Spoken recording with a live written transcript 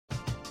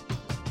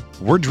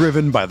We're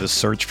driven by the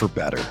search for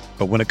better.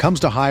 But when it comes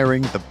to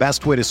hiring, the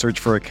best way to search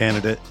for a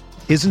candidate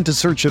isn't to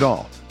search at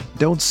all.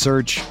 Don't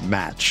search,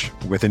 match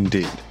with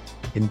Indeed.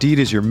 Indeed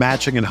is your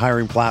matching and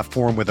hiring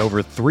platform with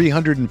over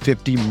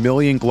 350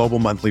 million global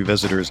monthly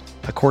visitors,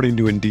 according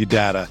to Indeed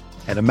data,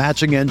 and a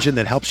matching engine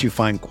that helps you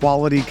find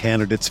quality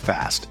candidates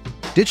fast.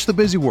 Ditch the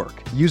busy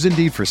work. Use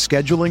Indeed for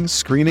scheduling,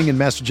 screening, and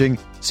messaging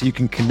so you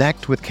can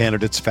connect with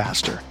candidates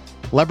faster.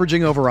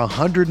 Leveraging over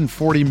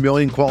 140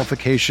 million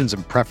qualifications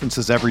and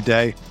preferences every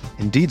day,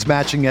 Indeed's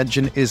matching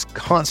engine is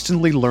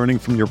constantly learning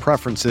from your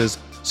preferences,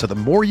 so the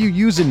more you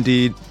use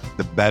Indeed,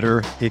 the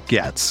better it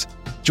gets.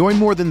 Join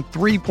more than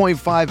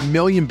 3.5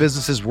 million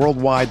businesses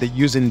worldwide that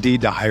use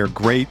Indeed to hire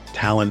great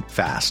talent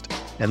fast.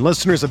 And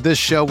listeners of this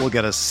show will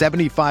get a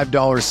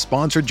 $75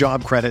 sponsored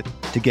job credit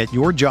to get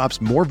your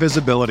jobs more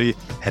visibility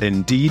at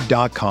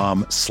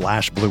Indeed.com/Blue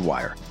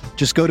Wire.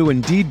 Just go to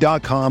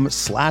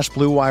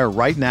Indeed.com/Blue Wire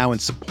right now and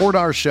support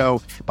our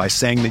show by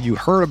saying that you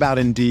heard about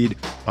Indeed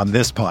on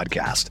this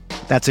podcast.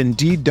 That's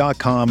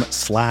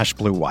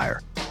Indeed.com/Blue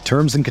Wire.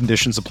 Terms and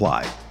conditions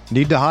apply.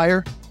 Need to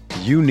hire?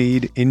 You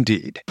need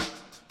Indeed.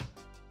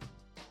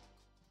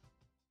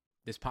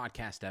 This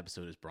podcast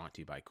episode is brought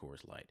to you by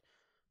Coors Light.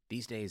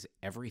 These days,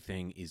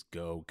 everything is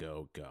go,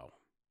 go, go.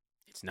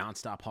 It's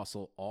nonstop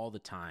hustle all the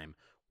time.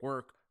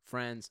 Work,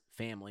 friends,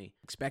 family,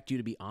 expect you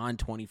to be on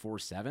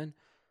 24/7.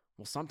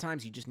 Well,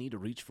 sometimes you just need to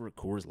reach for a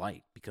Coors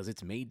Light because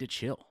it's made to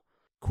chill.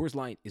 Coors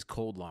Light is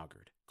cold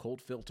lagered,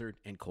 cold filtered,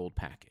 and cold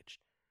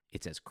packaged.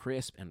 It's as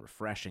crisp and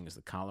refreshing as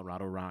the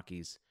Colorado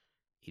Rockies.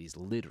 It is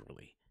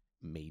literally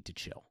made to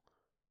chill.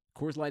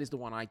 Coors Light is the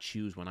one I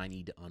choose when I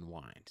need to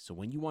unwind. So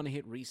when you want to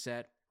hit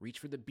reset, reach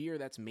for the beer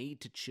that's made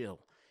to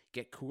chill.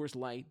 Get Coors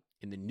Light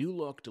in the new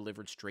look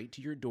delivered straight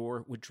to your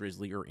door with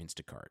Drizzly or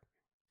Instacart.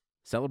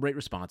 Celebrate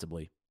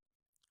responsibly.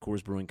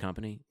 Coors Brewing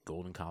Company,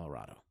 Golden,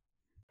 Colorado.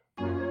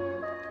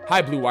 Hi,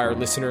 Blue Wire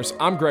listeners.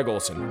 I'm Greg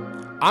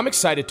Olson. I'm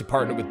excited to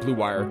partner with Blue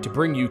Wire to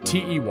bring you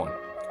TE1,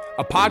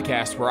 a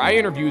podcast where I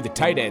interview the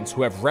tight ends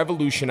who have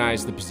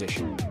revolutionized the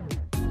position.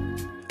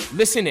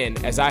 Listen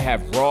in as I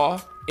have raw,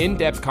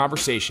 in-depth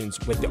conversations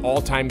with the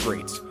all-time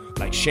greats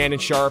like Shannon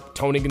Sharpe,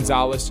 Tony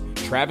Gonzalez,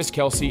 Travis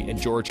Kelce, and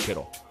George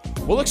Kittle.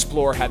 We'll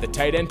explore how the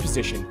tight end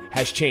position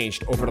has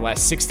changed over the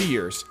last 60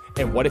 years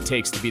and what it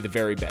takes to be the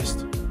very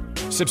best.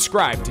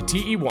 Subscribe to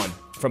TE1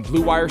 from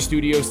Blue Wire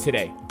Studios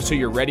today so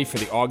you're ready for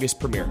the August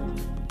premiere.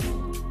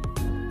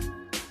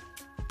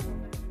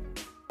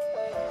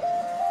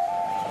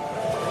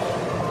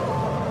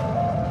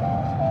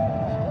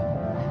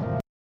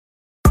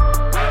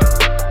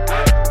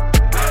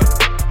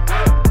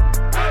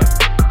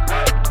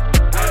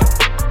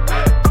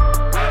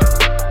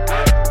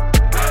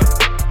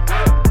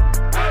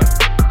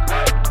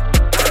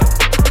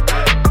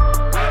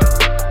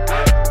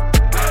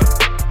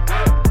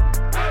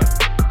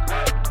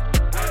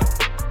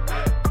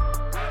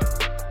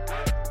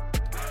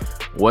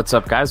 What's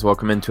up, guys?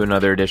 Welcome into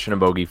another edition of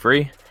Bogey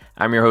Free.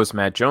 I'm your host,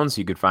 Matt Jones.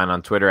 You could find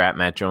on Twitter at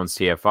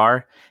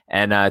MattJonesTFR.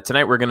 And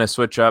tonight we're going to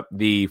switch up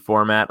the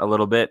format a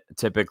little bit.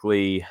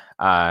 Typically,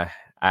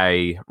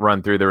 I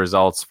run through the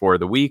results for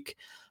the week,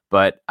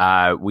 but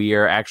we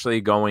are actually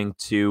going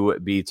to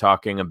be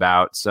talking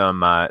about some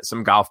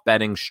golf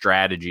betting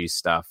strategy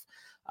stuff.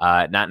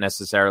 Not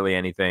necessarily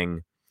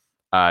anything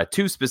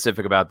too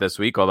specific about this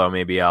week, although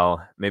maybe I'll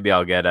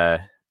get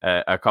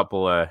a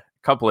couple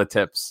of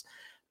tips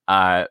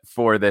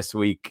for this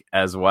week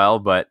as well,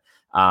 but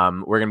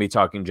we're going to be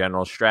talking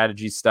general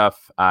strategy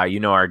stuff.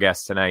 Our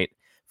guest tonight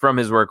from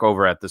his work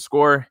over at The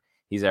Score.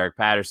 He's Eric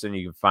Patterson.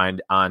 You can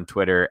find on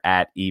Twitter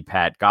at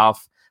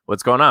EPatGolf.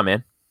 What's going on,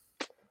 man?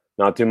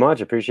 Not too much.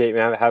 Appreciate you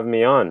having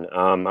me on.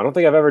 I don't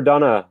think I've ever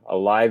done a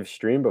live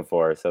stream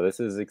before, so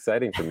this is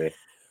exciting for me.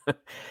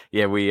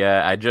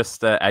 Yeah, I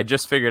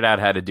just figured out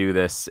how to do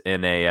this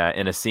in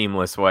a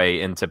seamless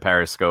way into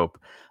Periscope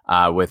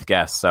with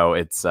guests, so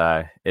it's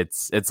a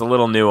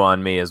little new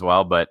on me as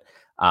well. But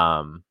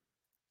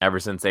ever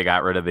since they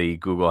got rid of the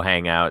Google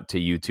Hangout to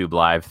YouTube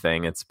Live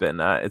thing, it's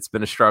been a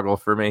struggle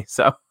for me.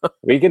 So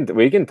we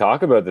can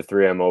talk about the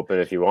 3M Open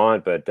if you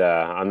want, but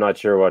I'm not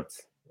sure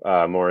what's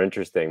more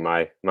interesting,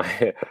 my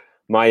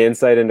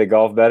insight into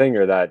golf betting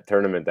or that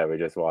tournament that we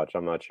just watched.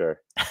 I'm not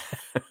sure.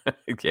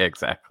 Yeah,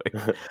 exactly.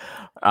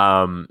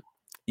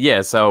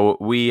 So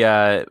we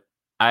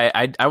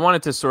I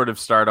wanted to sort of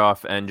start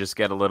off and just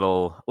get a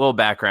little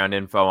background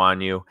info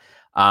on you.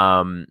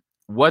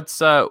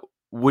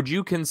 Would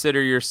you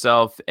consider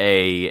yourself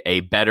a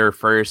bettor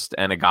first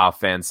and a golf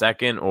fan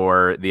second,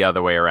 or the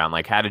other way around?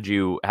 Like, how did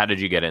you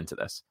get into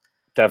this?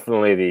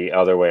 Definitely the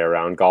other way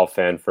around. Golf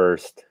fan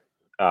first.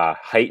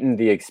 Heighten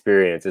the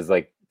experience is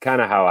like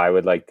kind of how I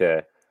would like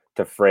to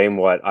frame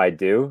what I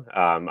do.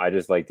 I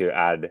just like to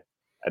add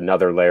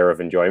another layer of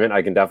enjoyment.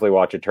 I can definitely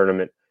watch a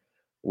tournament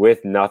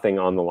with nothing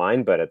on the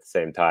line, but at the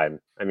same time,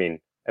 I mean,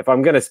 if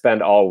I'm going to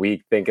spend all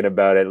week thinking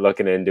about it,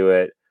 looking into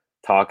it,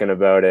 talking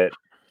about it,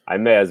 I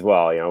may as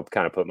well,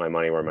 kind of put my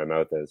money where my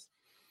mouth is.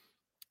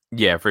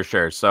 Yeah, for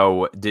sure.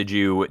 So did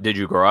you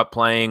grow up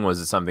playing?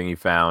 Was it something you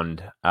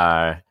found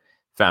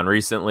found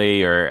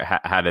recently, or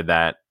how did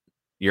that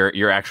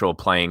your actual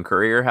playing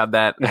career how'd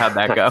that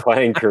go?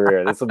 Playing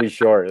career. This will be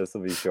short.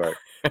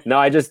 No,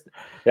 I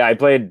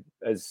played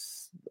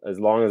as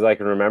long as I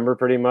can remember,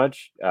 pretty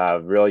much.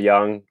 Real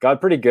young,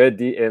 got pretty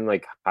good in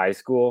like high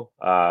school.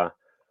 And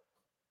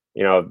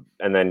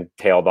then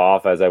tailed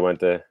off as I went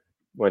to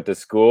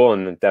school,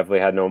 and definitely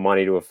had no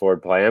money to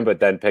afford playing, but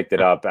then picked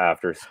it up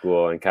after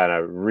school and kind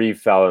of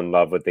fell in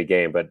love with the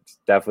game. But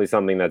definitely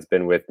something that's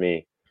been with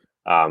me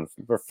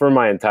for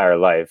my entire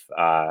life.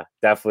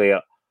 Definitely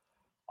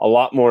a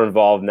lot more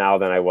involved now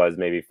than I was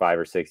maybe 5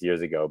 or 6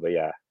 years ago. But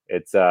yeah,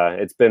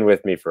 it's been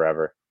with me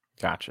forever.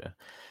 Gotcha.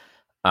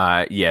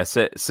 Yes,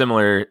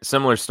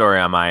 similar story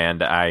on my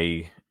end.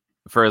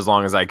 For as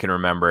long as I can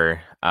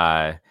remember,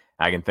 I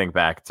can think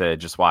back to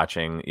just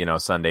watching,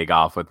 Sunday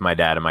golf with my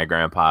dad and my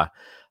grandpa.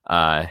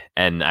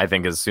 And I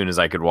think as soon as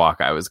I could walk,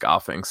 I was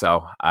golfing.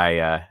 So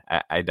I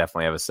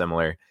definitely have a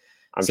similar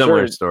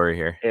story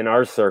here. In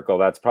our circle,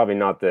 that's probably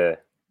not I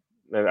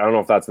don't know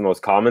if that's the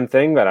most common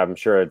thing, but I'm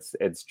sure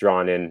it's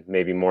drawn in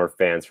maybe more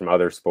fans from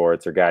other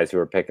sports or guys who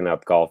are picking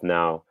up golf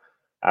now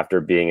after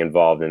being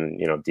involved in,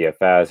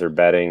 DFS or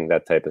betting,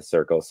 that type of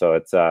circle. So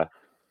it's,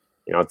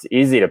 it's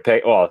easy to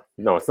pick. Well,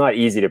 no, it's not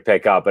easy to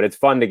pick up, but it's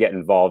fun to get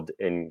involved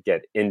and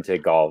get into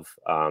golf,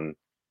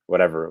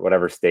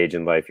 whatever stage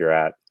in life you're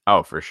at.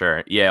 Oh, for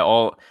sure. Yeah.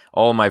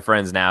 All my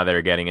friends now that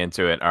are getting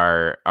into it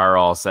are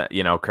all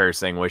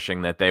cursing,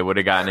 wishing that they would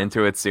have gotten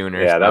into it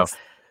sooner. Yeah. So.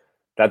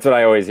 That's what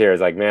I always hear is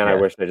like, man, yeah. I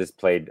wish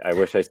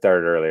I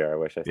started earlier.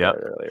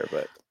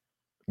 But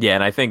yeah.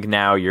 And I think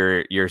now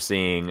you're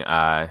seeing,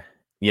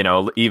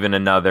 even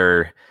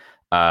another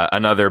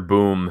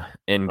boom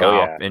in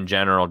golf in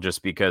general,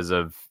 just because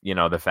of,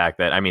 the fact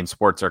that,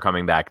 sports are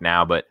coming back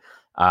now, but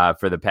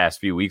for the past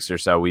few weeks or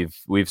so,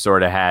 we've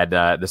sort of had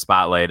the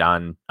spotlight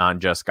on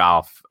just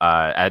golf,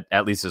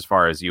 at least as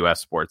far as US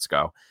sports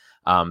go.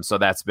 So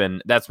that's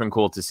been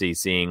cool to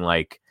seeing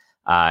like,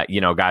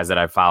 guys that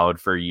I've followed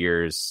for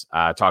years,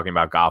 talking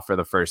about golf for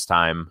the first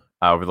time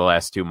over the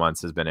last 2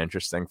 months has been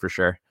interesting for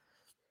sure.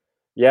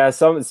 Yeah,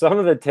 some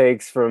of the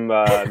takes from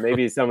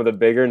maybe some of the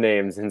bigger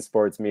names in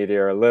sports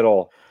media are a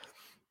little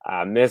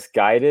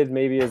misguided,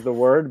 maybe is the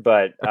word,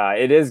 but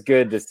it is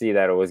good to see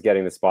that it was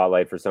getting the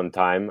spotlight for some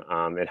time.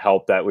 It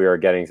helped that we were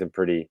getting some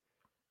pretty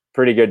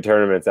good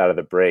tournaments out of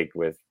the break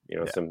with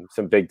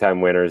some big time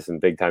winners and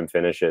big time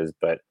finishes.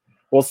 But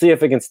we'll see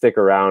if it can stick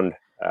around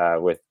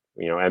with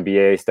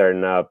NBA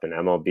starting up and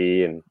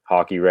MLB and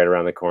hockey right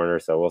around the corner.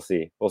 So we'll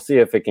see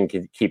if it can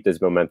keep this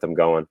momentum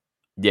going.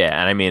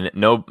 Yeah, and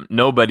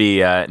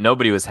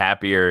nobody was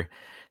happier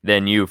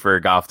than you for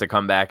golf to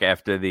come back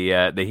after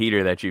the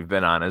heater that you've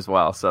been on as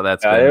well. So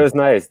that's it was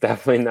nice,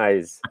 definitely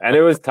nice, and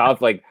it was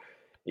tough. Like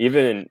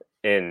even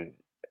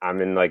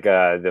I'm in like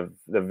the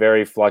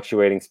very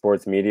fluctuating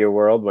sports media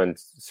world. When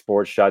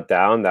sports shut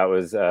down, that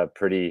was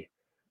pretty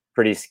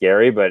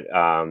scary. But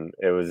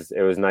it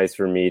was nice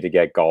for me to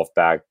get golf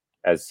back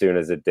as soon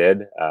as it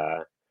did.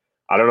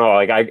 I don't know,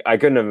 like I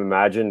couldn't have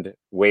imagined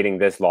waiting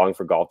this long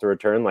for golf to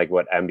return, like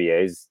what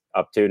NBA's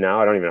up to now.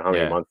 I don't even know how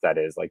many months that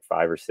is, like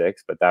 5 or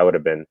 6, but I would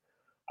have been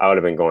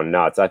going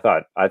nuts. I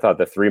thought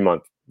the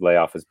 3-month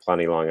layoff was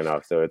plenty long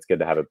enough, so it's good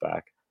to have it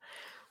back.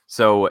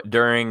 So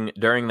during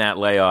that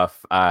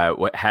layoff,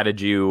 how did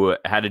you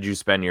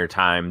spend your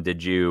time?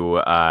 Did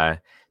you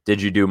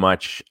do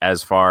much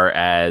as far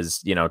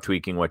as,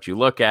 tweaking what you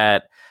look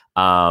at?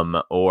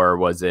 Or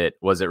was it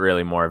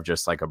really more of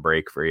just like a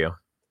break for you?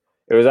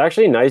 It was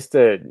actually nice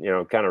to,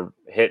 kind of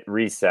hit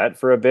reset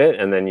for a bit,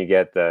 and then you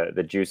get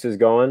the juices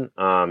going.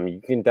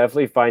 You can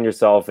definitely find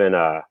yourself in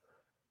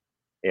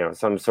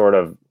some sort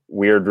of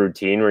weird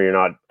routine where you're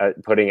not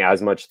putting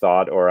as much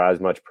thought or as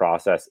much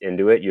process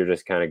into it. You're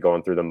just kind of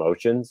going through the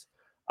motions.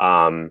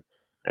 And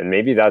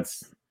maybe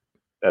that's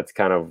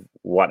kind of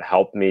what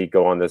helped me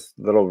go on this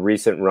little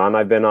recent run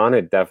I've been on.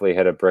 It definitely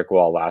hit a brick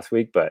wall last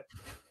week, but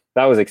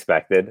that was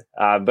expected.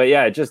 But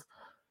yeah, it just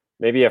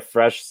maybe a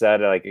fresh set,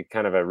 like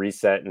kind of a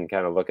reset, and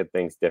kind of look at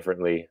things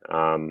differently.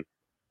 And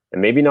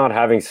maybe not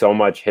having so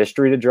much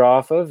history to draw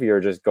off of.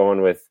 You're just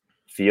going with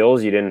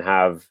feels. You didn't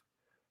have,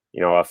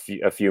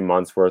 a few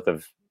months worth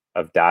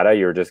of data.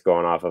 You're just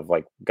going off of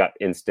like gut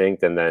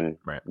instinct and then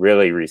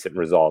really recent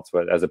results,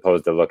 but as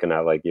opposed to looking at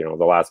like,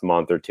 the last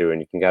month or two,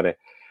 and you can kind of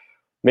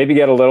maybe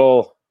get a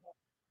little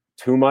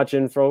too much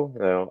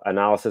info,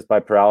 analysis by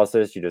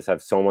paralysis. You just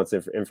have so much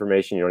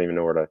information. You don't even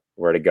know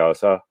where to go.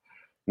 So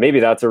maybe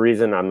that's a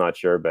reason. I'm not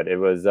sure, but it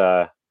was,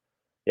 I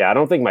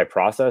don't think my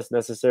process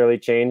necessarily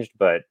changed,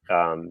 but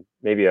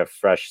maybe a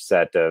fresh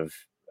set of,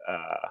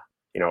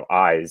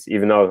 eyes,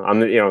 even though I'm,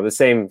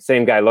 the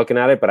same guy looking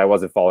at it, but I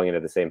wasn't falling into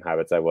the same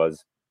habits I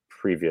was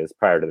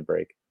prior to the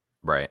break.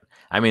 Right.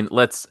 I mean,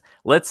 let's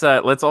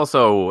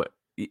also,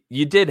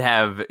 you did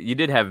have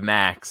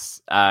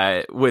Max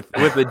with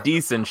a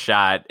decent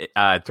shot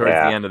towards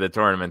the end of the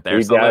tournament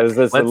there. So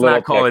let's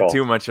not call it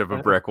too much of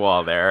a brick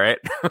wall there, right?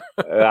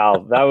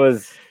 Well, that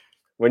was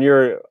when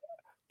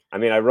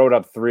I wrote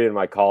up 3 in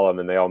my column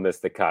and they all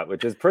missed the cut,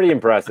 which is pretty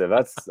impressive.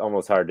 That's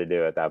almost hard to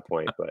do at that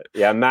point. But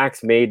yeah,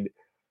 Max made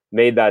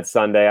made that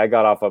Sunday. I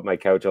got off my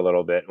couch a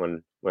little bit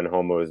when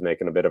Homo was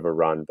making a bit of a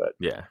run, but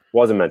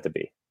wasn't meant to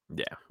be.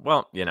 Yeah.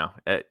 Well, you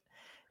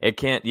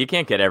can't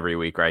get every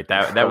week, right?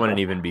 That wouldn't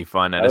even be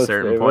fun at a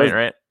certain point,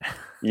 right?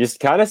 You just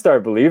kind of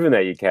start believing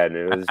that you can.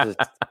 It was just,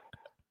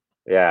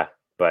 yeah,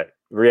 but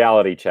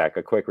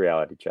a quick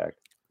reality check.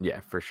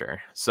 Yeah, for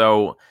sure.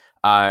 So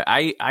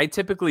I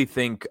typically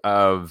think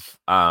of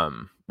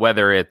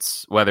whether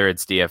it's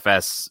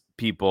DFS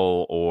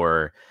people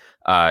or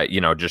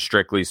just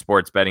strictly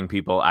sports betting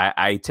people.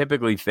 I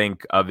typically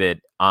think of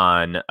it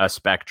on a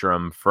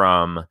spectrum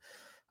from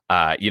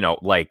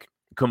like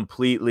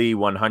completely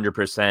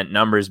 100%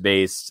 numbers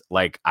based.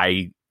 Like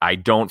I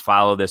don't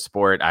follow this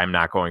sport. I'm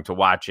not going to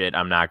watch it.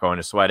 I'm not going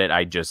to sweat it.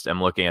 I just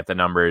am looking at the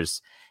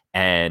numbers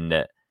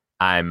and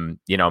I'm,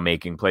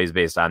 making plays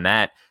based on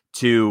that,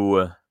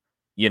 to,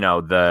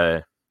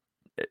 the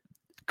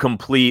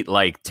complete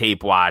like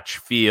tape watch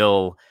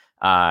feel.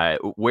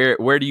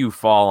 Where do you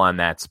fall on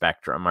that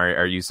spectrum?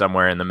 Are you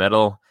somewhere in the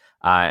middle?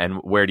 And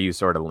where do you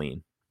sort of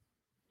lean?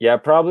 Yeah,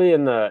 probably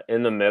in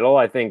the middle.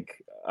 I think,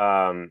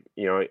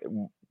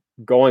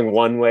 going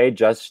one way,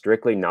 just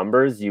strictly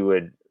numbers, you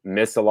would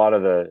miss a lot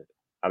of the,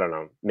 I don't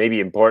know, maybe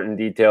important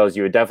details.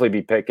 You would definitely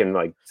be picking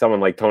like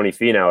someone like Tony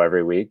Finau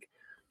every week.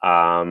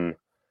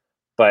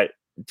 But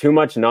too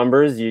much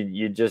numbers,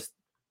 you just,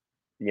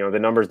 the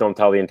numbers don't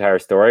tell the entire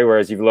story.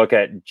 Whereas you look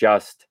at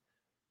just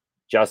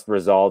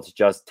results,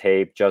 just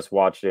tape, just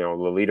watch, the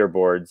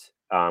leaderboards,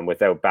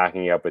 without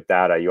backing it up with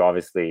data, you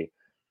obviously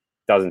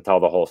doesn't tell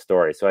the whole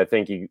story. So I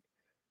think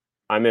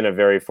I'm in a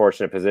very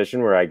fortunate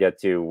position where I get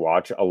to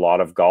watch a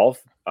lot of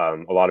golf. A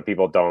lot of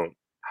people don't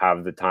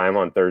have the time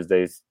on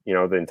Thursdays,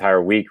 the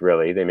entire week,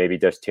 really. They maybe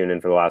just tune in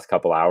for the last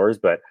couple hours,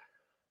 but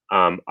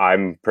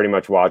I'm pretty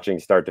much watching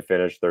start to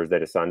finish Thursday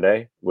to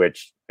Sunday,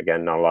 which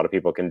again, not a lot of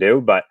people can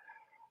do. But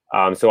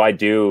so I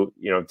do,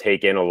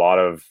 take in a lot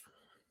of,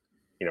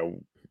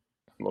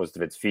 most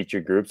of it's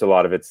feature groups. A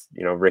lot of it's,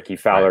 Ricky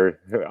Fowler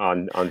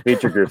on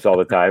feature groups all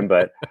the time.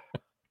 But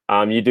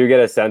you do get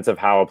a sense of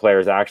how a player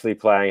is actually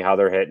playing, how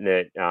they're hitting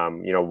it,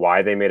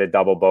 why they made a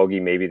double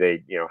bogey. Maybe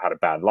they, had a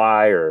bad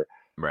lie or,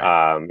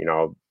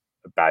 a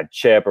bad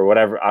chip or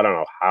whatever. I don't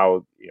know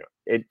how,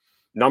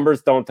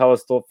 numbers don't tell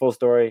us the full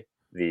story.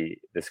 The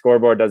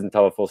scoreboard doesn't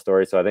tell a full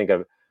story. So I think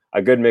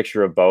a good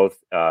mixture of both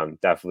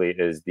definitely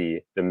is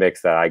the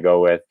mix that I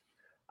go with.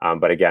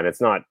 But again,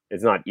 it's not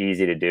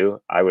easy to do.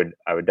 I would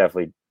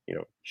definitely,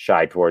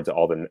 shy towards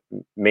all the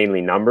mainly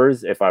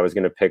numbers if I was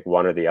going to pick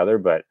one or the other.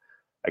 But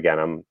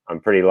again, I'm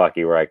pretty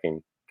lucky where I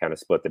can kind of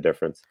split the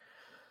difference.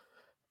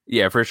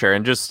 Yeah, for sure.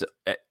 And just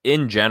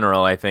in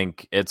general, I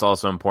think it's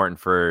also important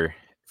for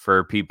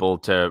people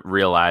to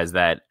realize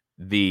that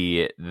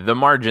the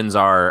margins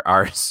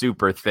are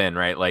super thin,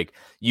 right? Like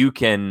you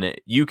can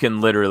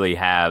literally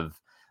have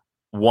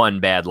one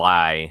bad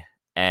lie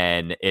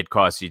and it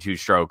costs you 2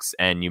 strokes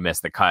and you miss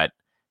the cut,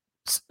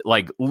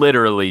 like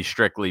literally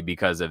strictly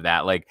because of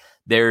that. Like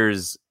there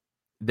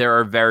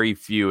are very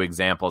few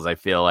examples, I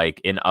feel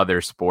like, in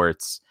other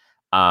sports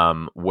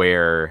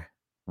where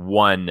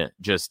one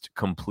just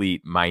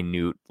complete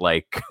minute,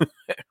 like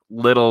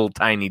little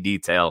tiny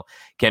detail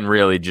can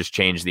really just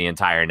change the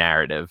entire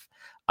narrative.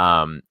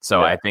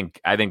 So yeah.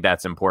 I think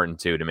that's important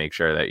too, to make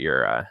sure that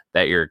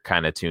you're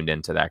kind of tuned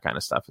into that kind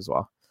of stuff as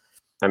well.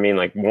 I mean,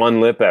 like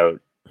one lip out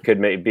could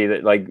be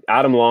that, like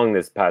Adam Long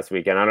this past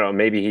weekend. I don't know,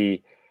 maybe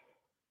he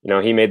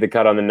made the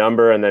cut on the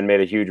number and then made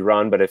a huge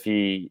run. But if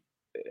he,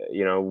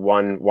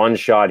 one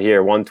shot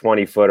here,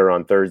 120 footer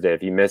on Thursday,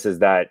 if he misses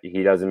that,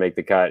 he doesn't make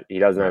the cut. He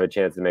doesn't have a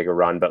chance to make a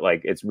run. But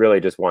like, it's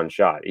really just one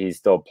shot. He's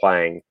still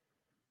playing,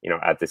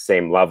 at the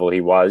same level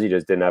he was. He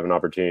just didn't have an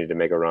opportunity to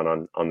make a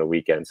run on the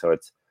weekend. So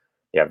it's,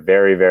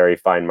 very, very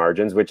fine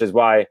margins, which is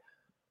why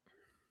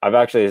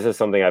this is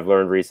something I've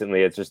learned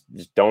recently. It's just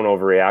don't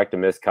overreact to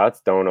missed cuts.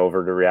 Don't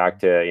overreact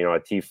to, a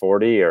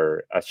T40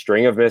 or a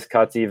string of missed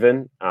cuts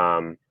even.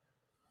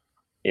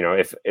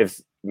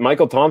 If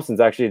Michael Thompson's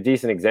actually a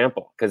decent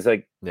example, because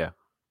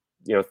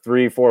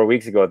 3-4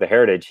 weeks ago at the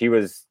Heritage, he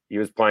was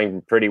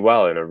playing pretty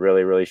well in a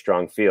really, really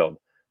strong field.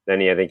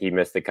 Then I think he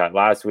missed the cut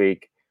last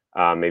week.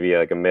 Maybe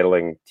like a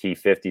middling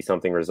T50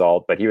 something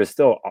result, but he's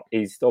still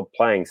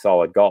playing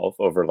solid golf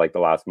over like the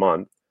last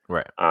month.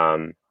 Right.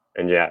 And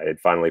yeah, it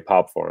finally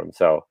popped for him.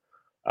 So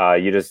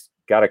you just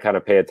got to kind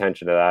of pay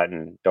attention to that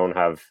and don't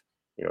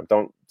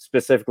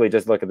specifically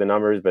just look at the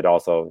numbers, but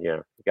also,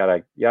 you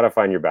gotta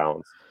find your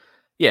balance.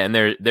 Yeah. And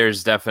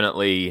there's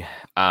definitely,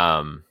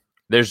 there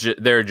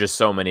are just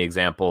so many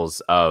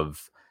examples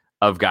of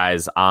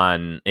guys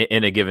in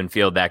a given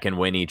field that can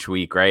win each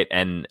week. Right.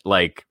 And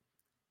like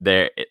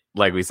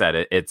we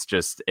said,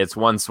 it's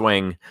one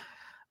swing,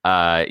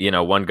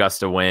 one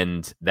gust of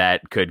wind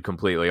that could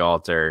completely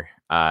alter,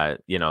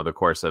 the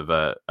course of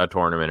a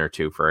tournament or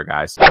two for a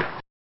guy. So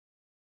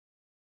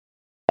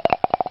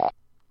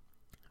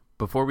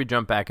before we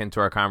jump back into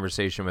our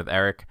conversation with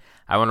Eric,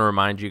 I want to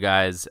remind you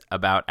guys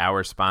about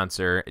our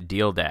sponsor,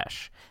 Deal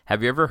Dash.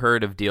 Have you ever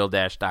heard of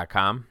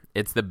DealDash.com?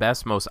 It's the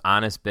best, most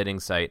honest bidding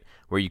site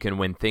where you can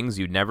win things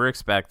you'd never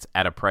expect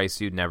at a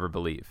price you'd never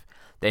believe.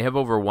 They have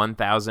over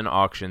 1,000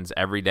 auctions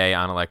every day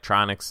on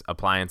electronics,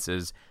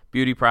 appliances,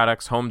 beauty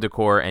products, home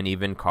decor, and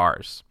even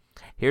cars.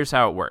 Here's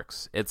how it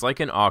works. It's like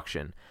an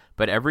auction,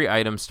 but every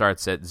item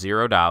starts at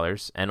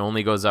 $0 and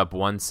only goes up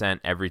 1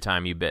 cent every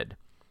time you bid.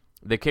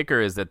 The kicker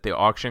is that the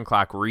auction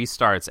clock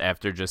restarts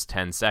after just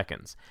 10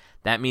 seconds.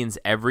 That means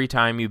every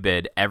time you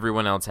bid,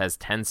 everyone else has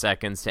 10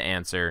 seconds to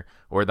answer,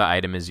 or the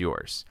item is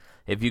yours.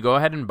 If you go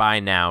ahead and buy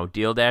now,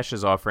 Deal Dash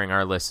is offering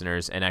our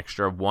listeners an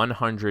extra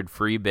 100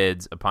 free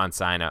bids upon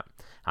sign up,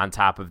 on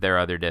top of their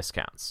other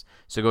discounts.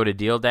 So go to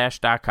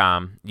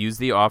DealDash.com, use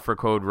the offer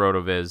code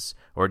RotoViz,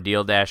 or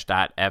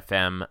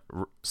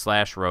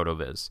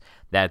DealDash.fm/RotoViz.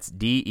 That's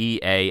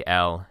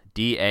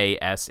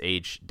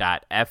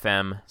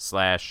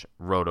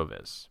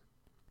DealDash.fm/RotoViz.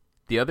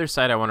 The other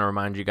site I want to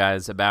remind you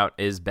guys about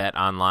is Bet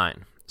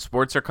Online.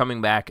 Sports are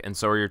coming back, and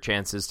so are your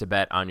chances to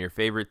bet on your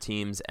favorite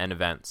teams and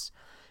events.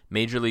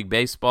 Major League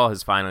Baseball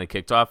has finally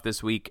kicked off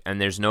this week,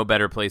 and there's no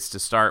better place to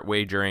start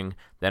wagering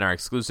than our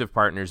exclusive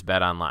partners,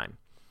 Bet Online.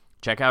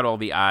 Check out all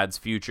the odds,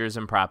 futures,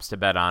 and props to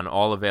bet on,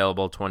 all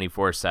available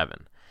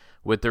 24/7.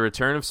 With the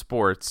return of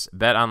sports,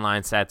 Bet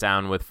Online sat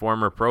down with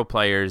former pro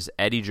players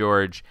Eddie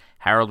George,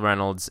 Harold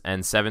Reynolds,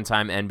 and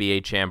 7-time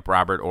NBA champ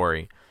Robert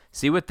Horry.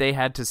 See what they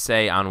had to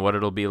say on what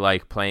it'll be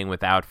like playing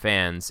without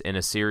fans in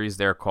a series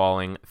they're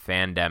calling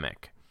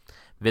Fandemic.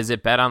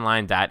 Visit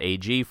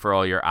betonline.ag for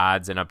all your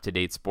odds and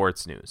up-to-date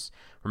sports news.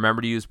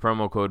 Remember to use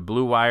promo code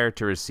BlueWire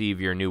to receive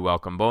your new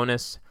welcome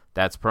bonus.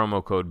 That's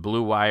promo code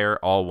BlueWire,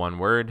 all one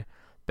word.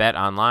 Bet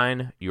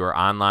Online, your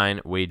online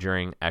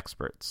wagering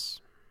experts.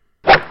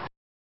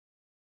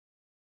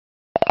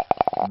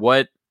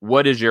 What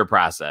is your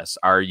process?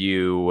 Are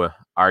you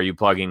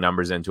plugging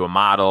numbers into a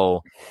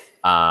model?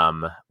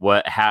 How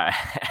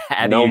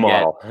no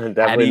model.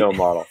 Definitely no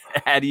model.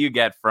 How do you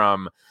get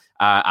from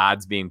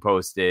odds being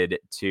posted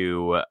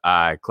to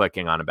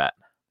clicking on a bet?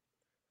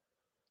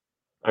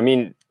 I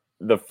mean,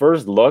 the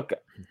first look,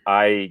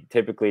 I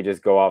typically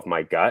just go off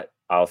my gut.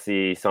 I'll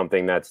see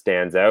something that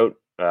stands out.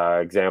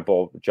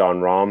 Example, John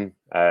Rahm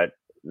at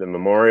the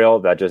Memorial.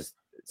 That just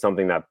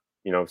something that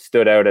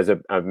stood out as a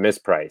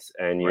misprice,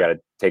 and you got to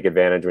take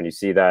advantage when you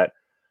see that.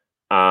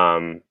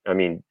 I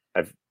mean,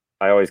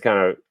 I always kind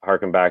of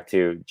harken back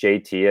to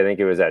JT. I think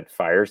it was at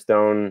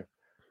Firestone,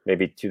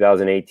 maybe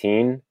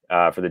 2018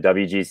 for the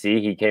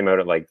WGC. He came out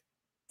at like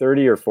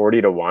 30 or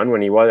 40 to 1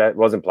 when he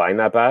wasn't playing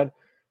that bad,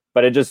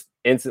 but it just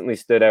instantly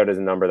stood out as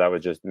a number that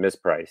was just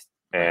mispriced.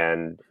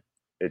 And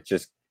it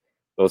just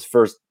those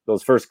first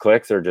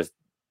clicks are just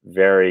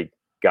very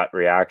gut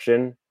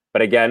reaction.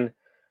 But again,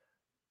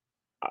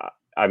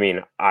 I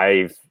mean,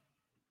 I've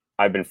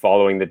been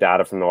following the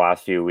data from the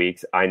last few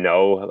weeks. I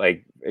know,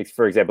 like,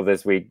 for example,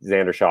 this week,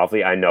 Xander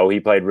Schauffele, I know he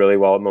played really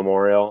well at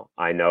Memorial.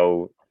 I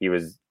know he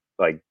was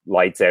like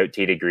lights out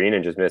tee to green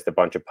and just missed a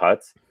bunch of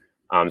putts.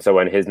 So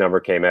when his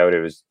number came out,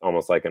 it was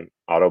almost like an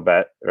auto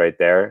bet right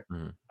there.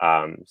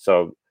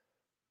 So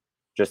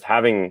just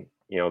having,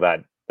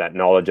 that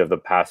knowledge of the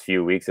past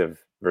few weeks of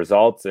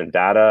results and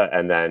data,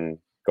 and then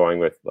going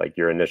with like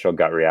your initial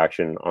gut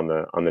reaction on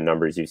the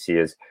numbers you see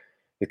is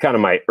kind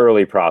of my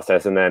early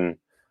process. And then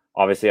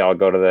obviously I'll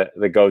go to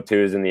the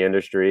go-tos in the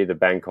industry, the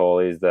Ben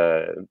Coley's,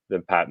 the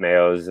Pat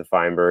Mayos, the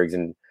Feinbergs,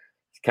 and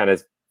kind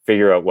of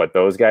figure out what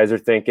those guys are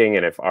thinking.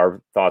 And if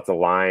our thoughts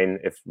align,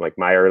 if like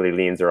my early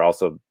leans are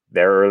also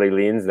their early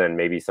leans, then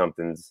maybe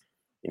something's,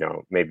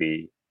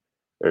 maybe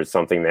there's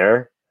something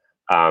there.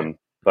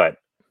 But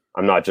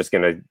I'm not just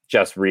going to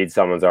just read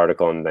someone's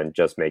article and then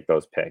just make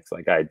those picks.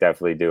 Like I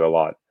definitely do a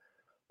lot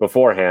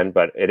beforehand,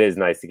 but it is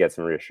nice to get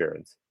some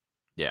reassurance.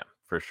 Yeah,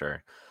 for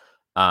sure.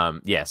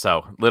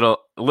 So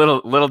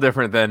little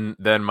different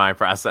than my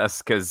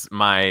process, because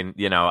mine,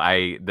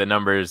 the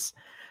numbers,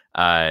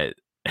 the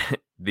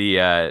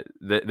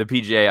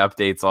PGA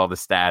updates all the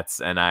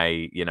stats, and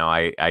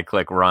I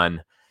click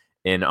run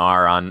in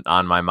R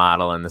on my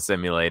model in the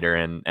simulator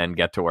and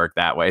get to work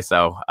that way.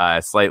 So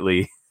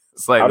slightly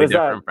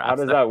different process. How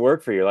does that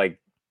work for you? Like,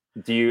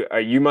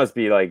 you must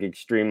be like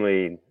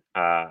extremely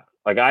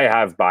like I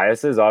have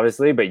biases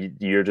obviously,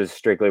 but you're just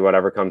strictly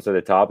whatever comes to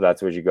the top,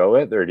 that's what you go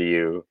with, or do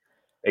you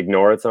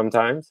ignore it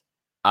sometimes?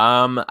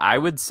 I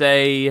would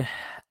say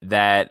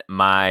that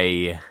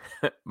my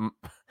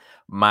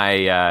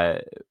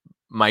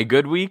my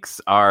good weeks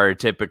are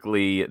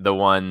typically the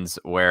ones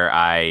where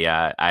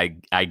I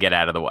get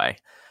out of the way.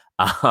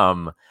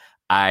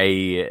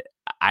 I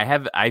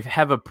have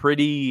a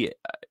pretty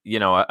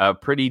a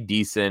pretty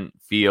decent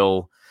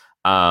feel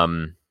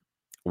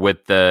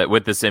with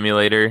the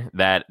simulator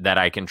that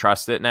I can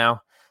trust it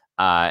now.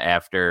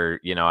 After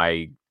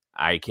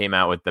I came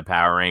out with the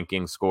power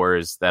ranking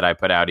scores that I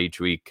put out each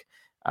week,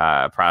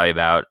 probably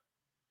about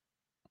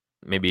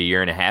maybe a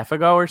year and a half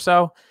ago or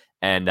so,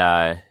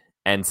 and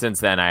since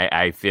then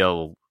I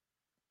feel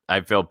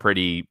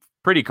pretty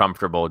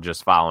comfortable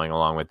just following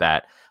along with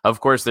that.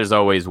 Of course, there's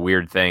always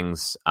weird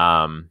things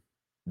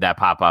that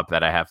pop up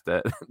that I have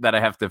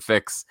to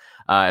fix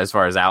as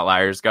far as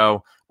outliers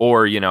go,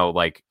 or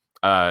like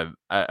a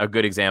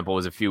good example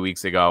was a few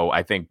weeks ago.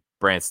 I think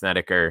Brandt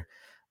Snedeker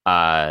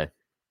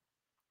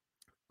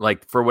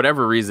like for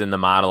whatever reason,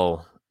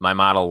 my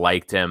model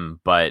liked him,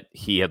 but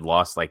he had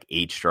lost like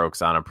 8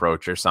 strokes on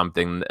approach or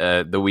something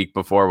the week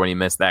before when he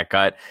missed that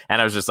cut.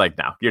 And I was just like,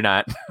 no, you're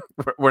not.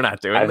 We're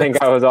not doing I this.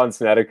 think I was on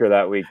Snedeker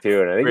that week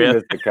too, and I think Really? he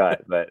missed the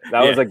cut, but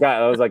that was a gut.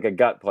 That was like a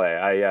gut play.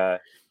 I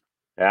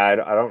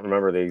don't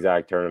remember the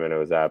exact tournament it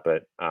was at,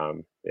 but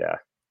yeah.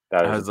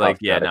 That I was like,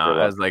 yeah, no,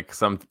 I was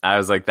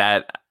like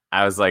that.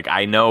 I was like,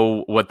 I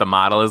know what the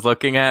model is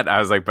looking at. I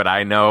was like, but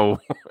I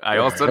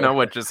also know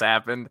what just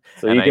happened.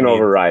 So you can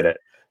override it.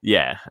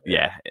 Yeah.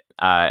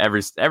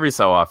 Every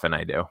so often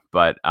I do,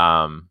 but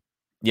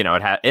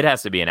it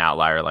has to be an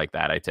outlier like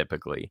that. I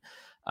typically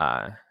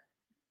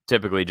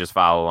just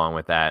follow along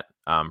with that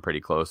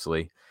pretty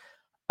closely.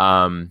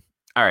 All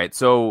right,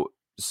 so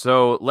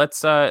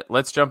let's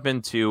jump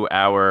into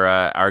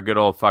our good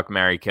old fuck,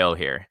 marry, kill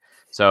here.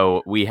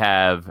 So we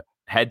have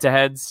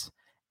head-to-heads,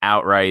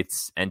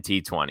 outrights, and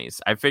T20s.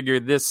 I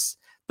figured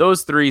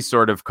those 3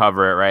 sort of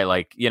cover it, right?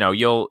 Like,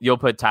 you'll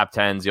put top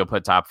 10s, you'll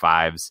put top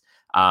 5s.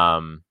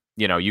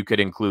 You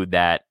could include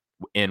that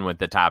in with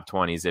the top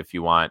 20s if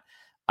you want.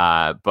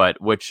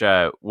 But which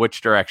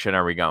direction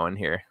are we going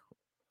here?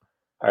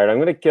 All right, I'm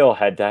going to kill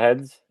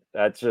head-to-heads.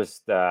 That's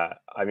just,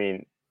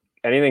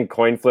 anything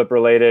coin flip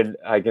related,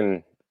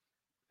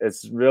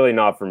 it's really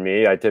not for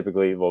me. I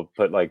typically will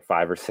put like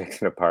 5 or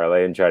 6 in a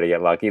parlay and try to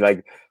get lucky.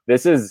 Like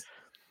this is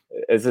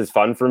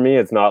fun for me.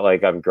 It's not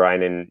like I'm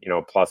grinding,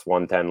 plus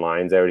 110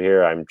 lines out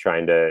here. I'm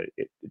trying to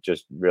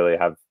just really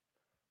have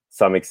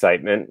some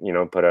excitement,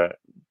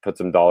 put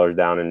some dollars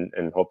down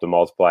and hope to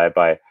multiply it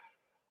by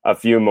a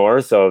few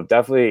more. So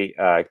definitely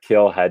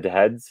kill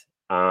head-to-heads.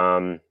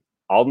 I'll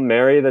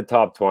marry the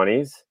top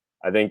 20s.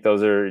 I think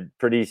those are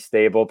pretty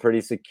stable,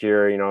 pretty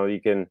secure.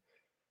 You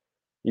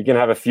can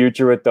have a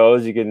future with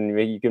those. You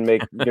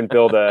can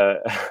build a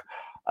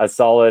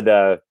solid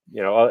a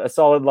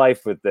solid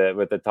life with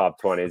the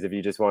top 20s if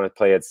you just want to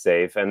play it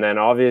safe. And then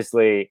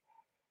obviously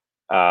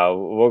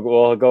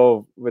we'll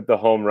go with the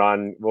home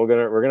run.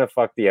 We're gonna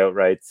fuck the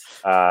outrights.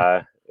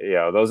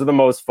 Those are the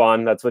most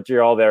fun. That's what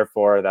you're all there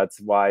for. That's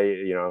why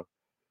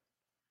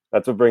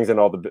that's what brings in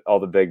all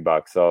the big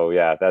bucks. So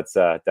yeah, that's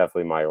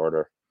definitely my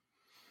order.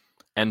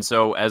 And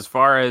so as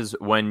far as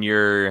when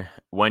you're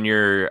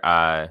pulling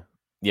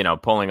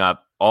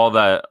up, all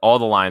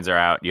the lines are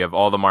out, you have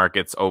all the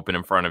markets open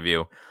in front of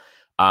you.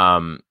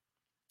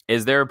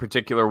 Is there a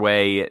particular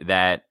way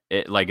that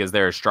is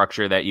there a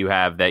structure that you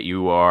have that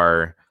you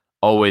are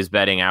always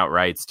betting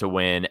outrights to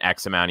win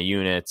X amount of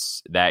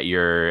units, that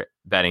you're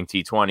betting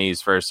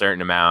T20s for a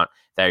certain amount,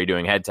 that you're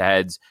doing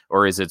head-to-heads,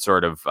 or is it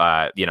sort of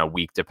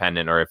week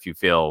dependent, or if you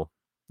feel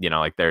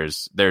like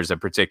there's a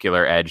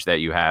particular edge that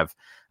you have,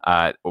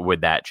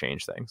 would that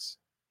change things?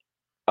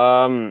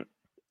 I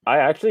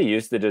actually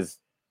used to just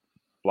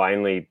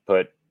blindly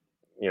put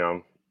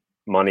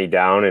money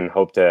down and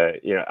hope to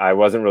I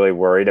wasn't really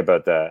worried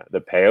about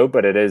the payout,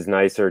 but it is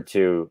nicer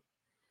to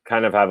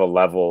kind of have a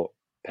level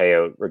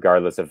payout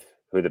regardless of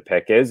who the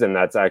pick is, and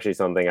that's actually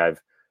something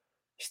I've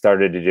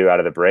started to do out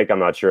of the break. I'm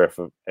not sure if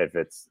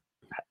it's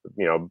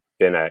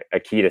been a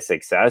key to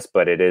success,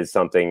 but it is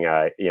something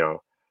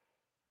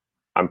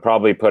I'm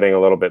probably putting a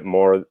little bit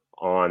more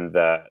on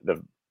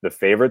the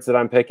favorites that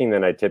I'm picking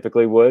than I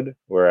typically would,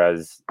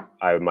 whereas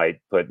I might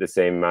put the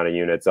same amount of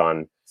units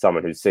on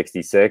someone who's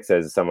 66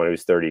 as someone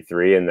who's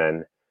 33, and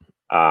then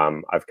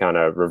I've kind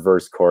of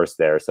reversed course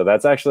there. So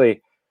that's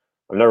actually,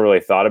 I've never really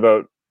thought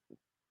about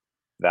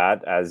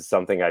that as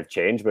something I've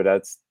changed, but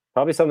that's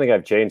probably something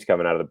I've changed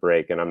coming out of the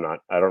break, and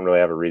I don't really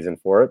have a reason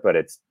for it, but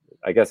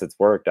I guess it's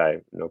worked.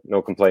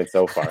 No complaints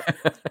so far.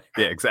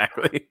 Yeah,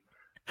 exactly.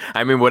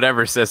 I mean,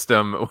 whatever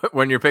system,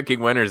 when you're picking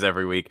winners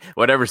every week,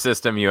 whatever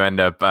system you end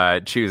up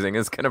choosing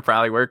is going to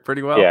probably work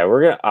pretty well.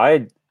 Yeah,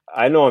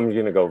 I know I'm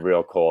going to go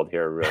real cold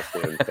here real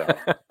soon. So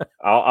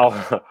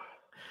I'll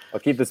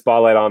keep the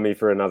spotlight on me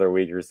for another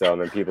week or so,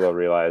 and then people will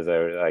realize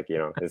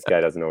this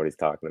guy doesn't know what he's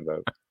talking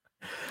about.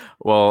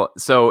 Well,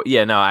 so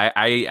yeah, no,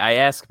 I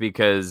ask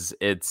because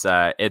it's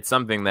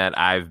something that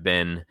I've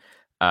been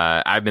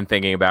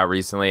thinking about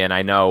recently, and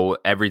I know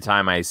every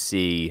time I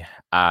see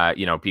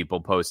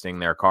people posting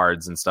their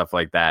cards and stuff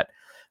like that,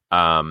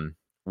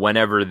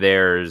 whenever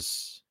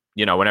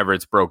whenever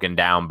it's broken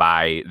down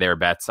by their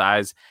bet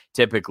size,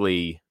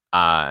 typically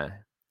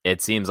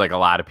it seems like a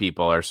lot of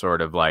people are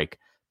sort of like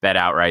bet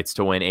outrights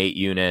to win 8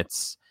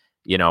 units,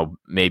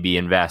 maybe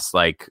invest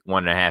like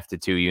 1.5 to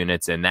 2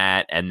 units in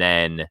that, and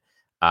then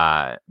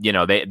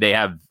they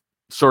have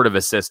sort of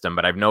a system.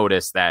 But I've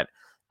noticed that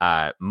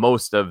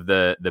most of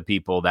the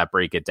people that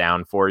break it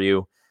down for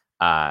you,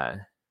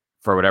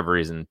 for whatever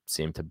reason,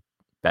 seem to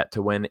bet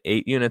to win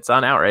 8 units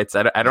on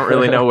outrights. I don't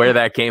really know where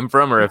that came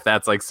from, or if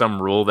that's like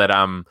some rule that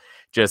I'm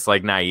just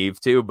like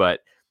naive to, but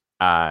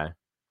I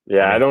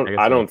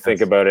don't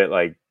think about it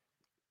like,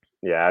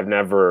 I've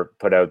never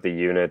put out the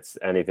units,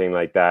 anything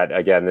like that.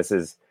 Again, this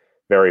is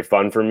very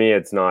fun for me.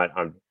 It's not,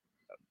 I'm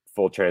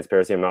full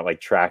transparency, I'm not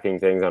like tracking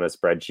things on a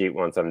spreadsheet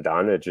once I'm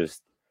done. I'm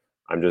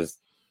just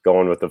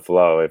going with the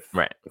flow. If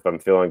I'm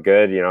feeling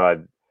good,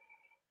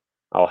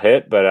 I'll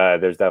hit, but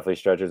there's definitely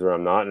stretches where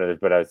I'm not,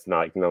 but it's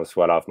not no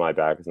sweat off my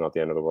back. It's not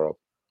the end of the world.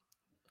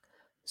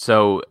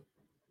 So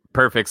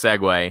perfect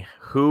segue.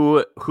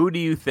 Who do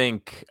you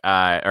think,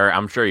 or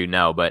I'm sure you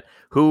know, but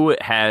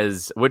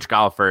which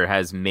golfer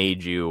has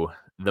made you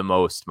the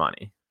most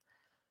money?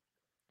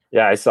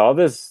 Yeah, I saw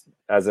this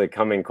as a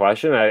coming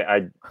question.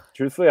 I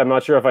truthfully, I'm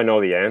not sure if I know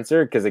the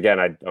answer because again,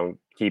 I don't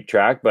keep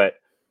track, but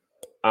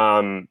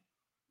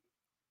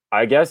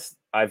I guess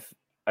I've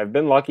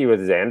been lucky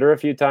with Xander a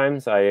few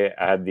times. I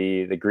had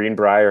the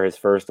Greenbrier, his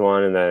first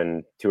one, and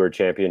then Tour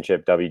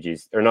Championship,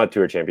 WGC, or not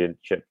Tour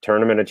Championship,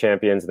 Tournament of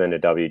Champions, and then a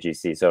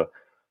WGC. So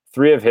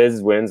 3 of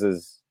his wins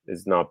is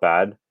not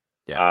bad.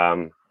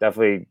 Yeah.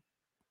 Definitely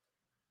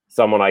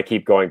someone I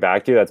keep going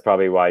back to. That's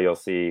probably why you'll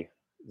see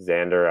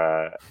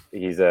Xander.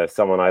 He's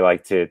someone I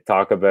like to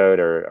talk about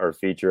or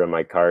feature in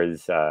my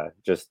cards.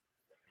 Just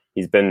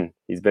he's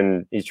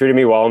treated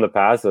me well in the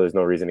past, so there's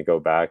no reason to go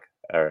back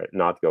or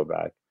not go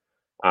back.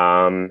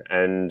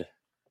 And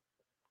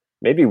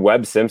maybe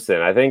Webb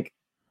Simpson. I think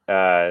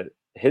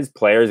his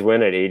players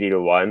win at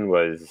 80-1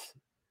 was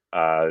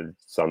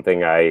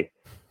something I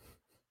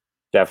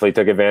definitely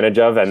took advantage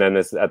of. And then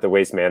this at the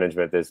Waste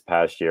Management this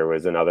past year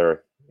was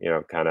another,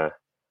 kind of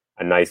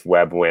a nice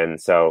Webb win.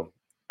 So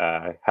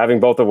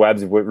having both of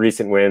Webb's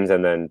recent wins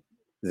and then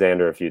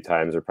Xander a few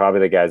times are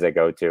probably the guys I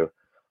go to.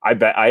 I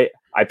bet I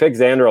pick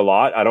Xander a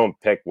lot. I don't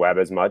pick Webb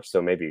as much.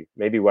 So maybe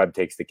Webb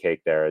takes the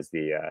cake there as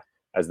the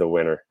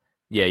winner.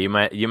 Yeah, you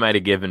might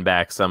have given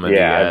back some of the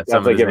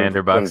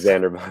Xander bucks. Some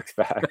Xander bucks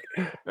back.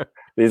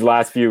 These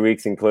last few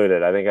weeks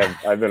included. I think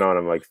I've been on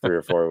him like 3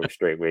 or 4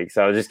 straight weeks.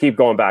 So I'll just keep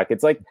going back.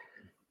 It's like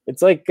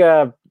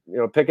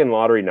picking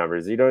lottery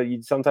numbers.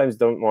 You sometimes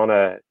don't want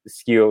to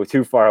skew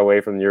too far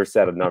away from your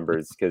set of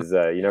numbers because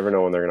you never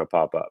know when they're going to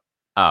pop up.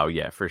 Oh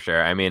yeah, for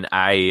sure. I mean,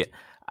 I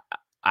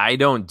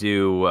don't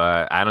do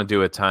a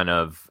ton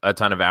of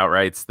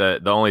outrights.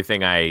 The only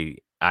thing I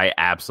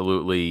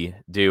absolutely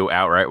do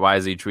outright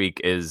wise each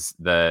week is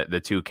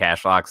the 2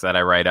 cash locks that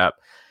I write up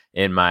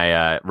in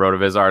my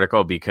RotoViz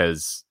article,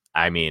 because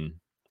I mean,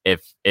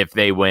 if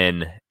they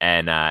win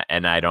and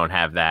I don't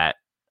have that,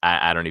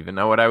 I don't even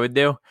know what I would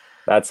do.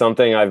 That's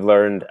something I've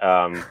learned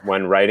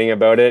when writing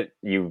about it.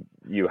 You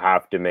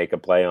have to make a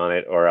play on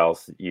it, or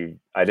else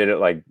I did it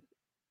like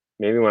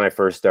maybe when I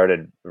first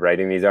started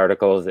writing these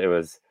articles. It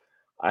was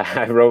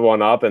I wrote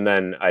one up and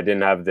then I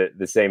didn't have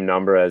the same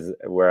number as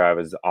where I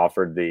was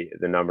offered the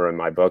number in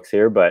my books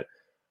here, but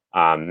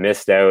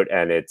missed out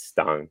and it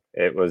stung.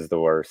 It was the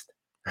worst.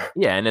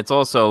 Yeah, and it's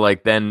also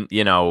like then,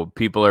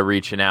 people are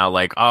reaching out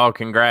like, oh,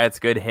 congrats,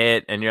 good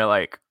hit. And you're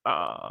like,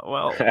 oh,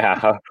 well,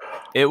 yeah.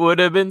 It would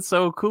have been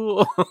so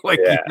cool. Like,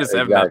 you just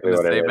have nothing to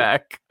say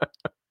back.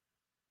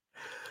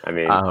 I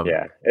mean,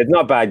 yeah, it's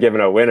not bad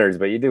giving out winners,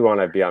 but you do want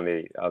to be on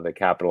the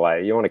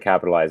capitalize. You want to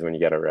capitalize when you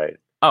get it right.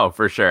 Oh,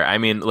 for sure. I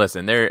mean,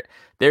 listen,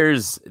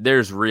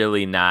 there's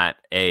really not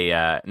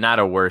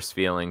a worse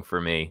feeling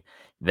for me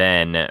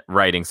than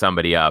writing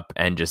somebody up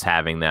and just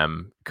having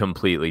them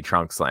completely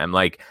trunk slam.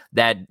 Like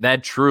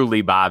that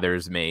truly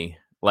bothers me.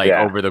 Like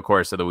over the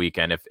course of the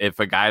weekend, if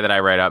a guy that I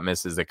write up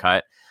misses a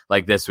cut,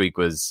 like this week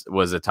was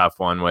a tough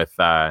one with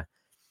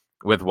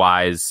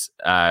Wise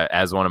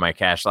as one of my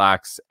cash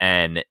locks,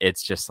 and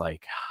it's just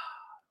like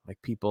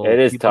people. It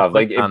is tough,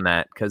 like on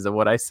that because of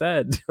what I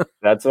said.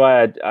 That's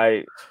why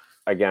I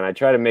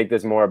try to make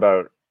this more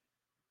about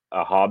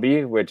a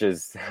hobby, which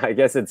is, I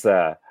guess it's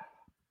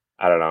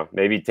I don't know,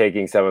 maybe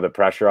taking some of the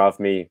pressure off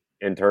me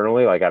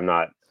internally. Like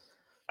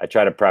I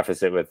try to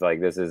preface it with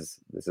like, this is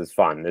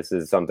fun. This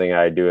is something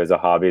I do as a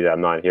hobby, that I'm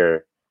not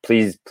here.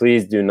 Please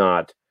do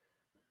not,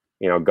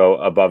 go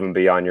above and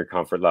beyond your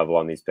comfort level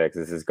on these picks.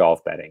 This is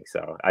golf betting.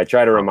 So I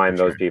try to remind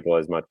those people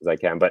as much as I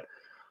can, but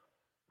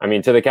I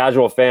mean, to the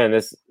casual fan,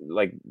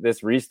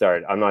 this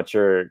restart, I'm not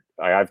sure.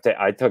 I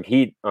took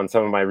heat on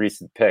some of my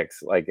recent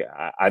picks. Like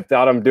I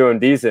thought I'm doing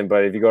decent,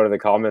 but if you go to the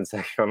comment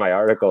section on my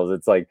articles,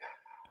 it's like,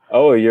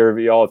 oh,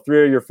 you're all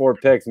 3 of your 4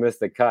 picks missed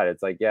the cut.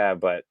 It's like, yeah,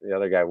 but the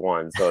other guy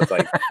won. So it's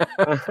like,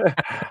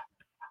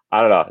 I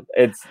don't know.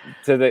 It's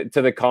to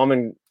the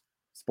common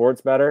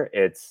sports bettor,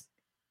 it's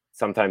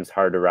sometimes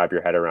hard to wrap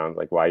your head around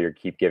like why you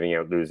keep giving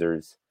out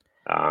losers.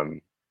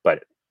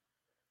 But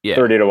yeah,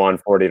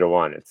 30-1,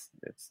 40-1.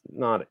 It's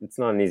not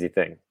an easy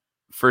thing.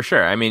 For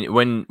sure. I mean,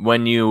 when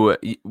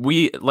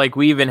we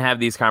even have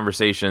these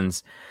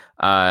conversations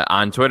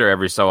on Twitter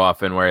every so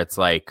often where it's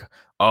like,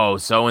 oh,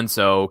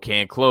 so-and-so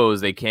can't close,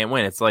 they can't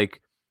win. It's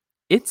like,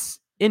 it's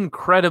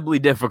incredibly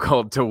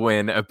difficult to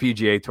win a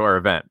PGA Tour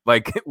event.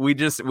 Like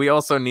we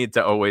also need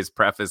to always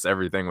preface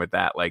everything with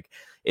that. Like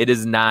it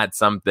is not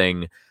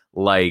something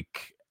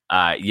like,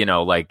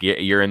 like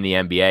you're in the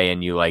NBA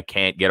and you like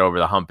can't get over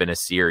the hump in a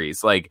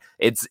series. Like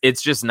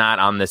it's just not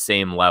on the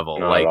same level.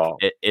 Not like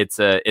it's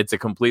a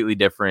completely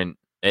different,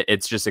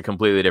 it's just a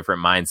completely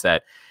different mindset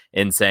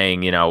in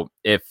saying,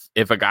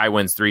 if a guy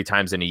wins 3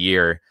 times in a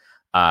year,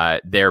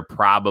 they're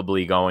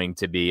probably going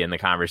to be in the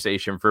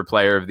conversation for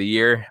player of the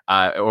year,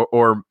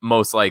 or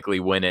most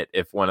likely win it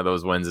if one of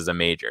those wins is a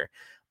major.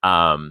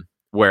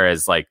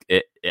 Whereas like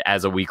it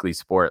as a weekly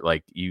sport,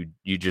 like you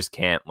just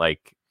can't,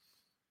 like,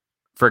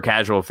 for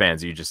casual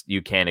fans,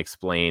 you can't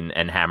explain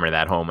and hammer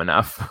that home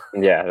enough.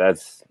 Yeah,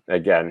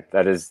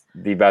 that is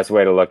the best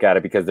way to look at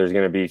it, because there's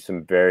going to be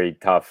some very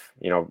tough,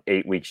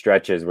 8-week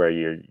stretches where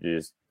you're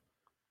just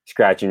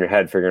scratching your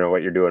head figuring out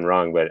what you're doing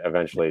wrong, but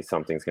eventually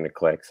something's going to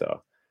click.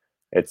 So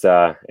it's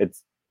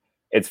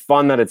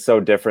fun that it's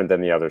so different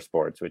than the other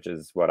sports, which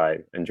is what I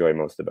enjoy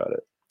most about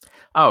it.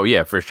 Oh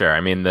yeah, for sure.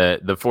 I mean, the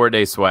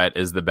 4-day sweat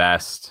is the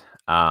best.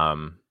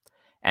 And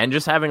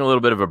just having a little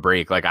bit of a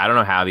break. Like, I don't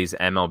know how these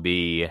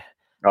MLB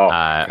or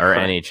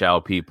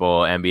NHL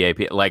people, NBA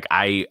people, like,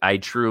 I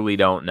truly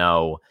don't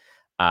know.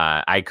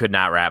 I could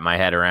not wrap my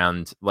head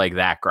around like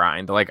that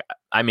grind. Like,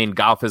 I mean,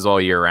 golf is all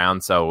year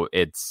round, so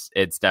it's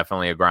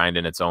definitely a grind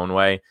in its own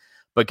way.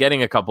 But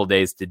getting a couple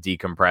days to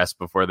decompress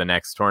before the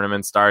next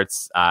tournament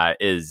starts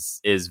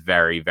is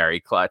very,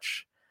 very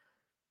clutch.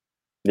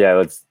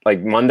 Yeah, it's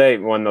like Monday,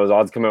 when those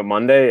odds come out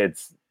Monday,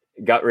 it's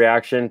gut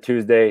reaction.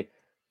 Tuesday,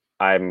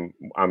 I'm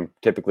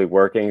typically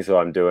working, so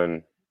I'm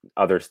doing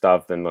other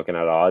stuff than looking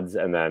at odds,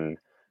 and then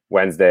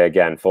Wednesday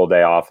again, full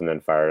day off, and then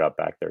fire it up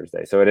back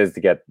Thursday. So it is to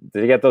get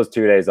those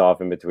 2 days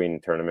off in between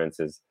tournaments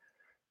is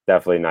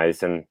definitely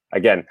nice. And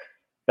again,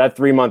 that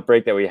 3-month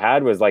break that we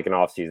had was like an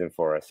off season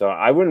for us. So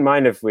I wouldn't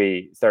mind if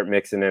we start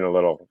mixing in a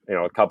little,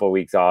 a couple of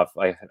weeks off.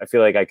 I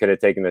feel like I could have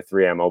taken the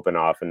 3M Open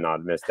off and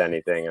not missed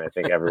anything, and I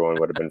think everyone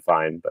would have been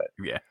fine. But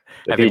yeah,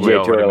 the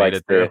PGA Tour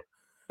likes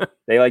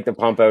they like to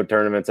pump out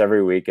tournaments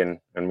every week, and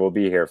we'll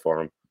be here for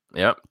them.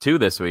 Yep, 2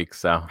 this week.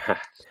 So,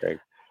 great.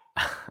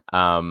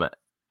 All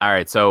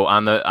right. So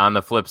on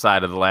the flip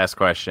side of the last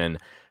question,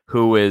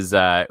 who's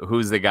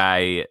the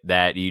guy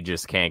that you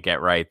just can't get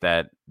right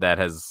that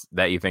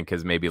you think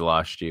has maybe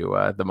lost you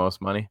the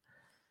most money?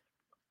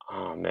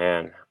 Oh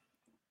man,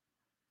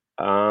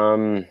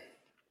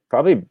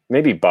 probably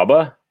maybe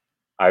Bubba.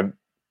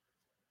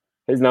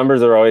 His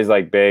numbers are always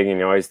like big, and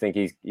you always think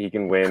he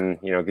can win,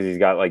 because he's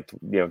got like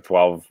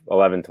 12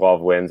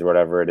 wins or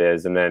whatever it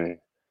is, and then.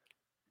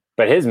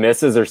 But his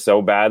misses are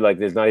so bad. Like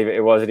it's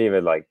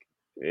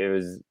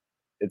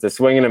a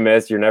swing and a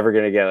miss. You're never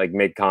going to get like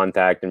make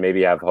contact and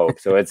maybe have hope.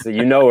 So it's,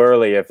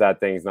 early if that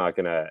thing's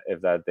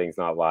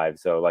not live.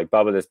 So like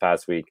Bubba this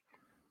past week,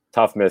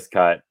 tough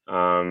miscut.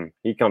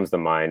 He comes to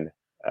mind.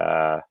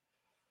 I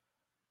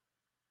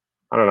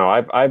don't know.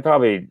 I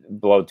probably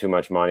blow too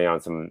much money on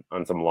some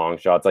long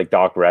shots, like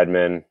Doc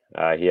Redman.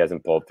 He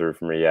hasn't pulled through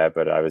for me yet,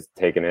 but I was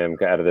taking him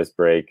out of this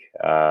break.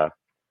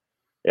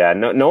 Yeah,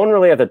 no one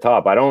really at the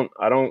top. I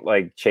don't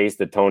like chase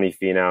the Tony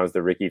Finau's,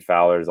 the Ricky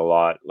Fowlers a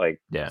lot. Like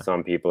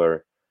some people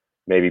are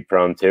maybe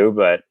prone to,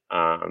 but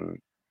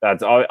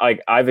that's all.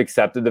 Like I've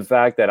accepted the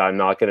fact that I'm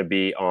not going to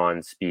be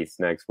on Spieth's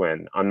next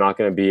win. I'm not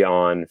going to be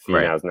on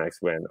Finau's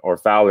next win or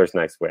Fowler's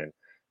next win,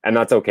 and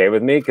that's okay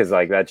with me, because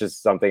like that's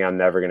just something I'm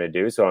never going to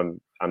do. So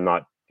I'm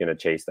not going to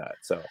chase that.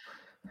 So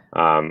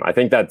I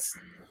think that's.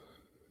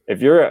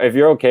 If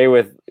you're okay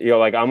with,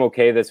 like I'm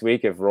okay this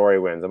week if Rory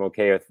wins. I'm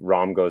okay if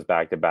Rahm goes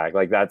back to back.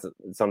 Like that's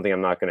something I'm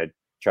not going to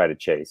try to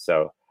chase.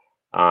 So,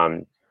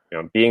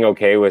 being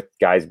okay with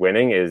guys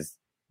winning is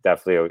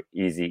definitely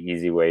an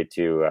easy way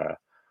to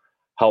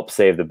help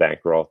save the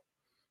bankroll.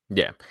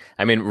 Yeah,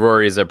 I mean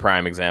Rory is a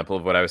prime example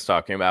of what I was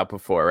talking about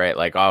before, right?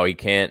 Like, oh, he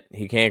can't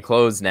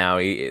close now.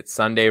 It's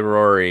Sunday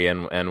Rory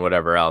and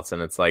whatever else,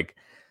 and it's like.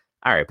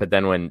 All right, but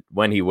then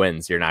when he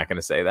wins, you're not going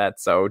to say that.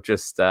 So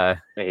just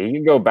he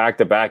can go back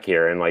to back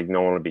here, and like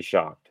no one would be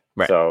shocked.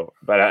 Right. So,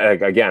 but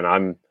again,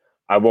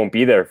 I won't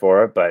be there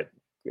for it. But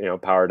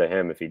power to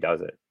him if he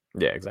does it.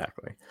 Yeah,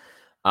 exactly.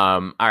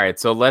 All right,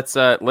 so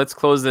let's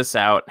close this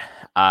out.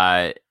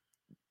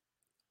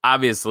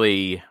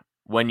 Obviously,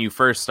 when you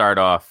first start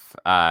off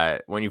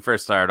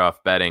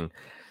betting,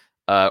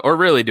 or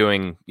really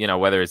doing,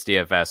 whether it's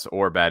DFS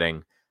or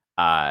betting,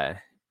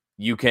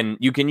 you can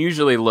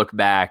usually look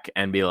back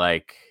and be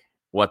like,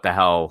 what the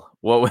hell?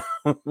 What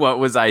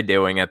was I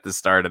doing at the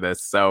start of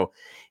this? So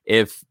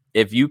if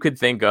you could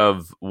think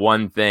of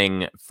one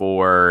thing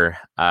for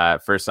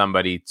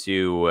somebody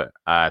to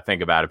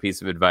think about, a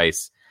piece of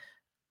advice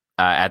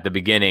at the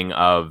beginning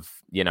of,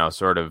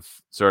 sort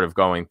of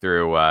going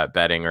through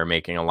betting or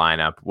making a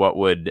lineup, what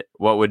would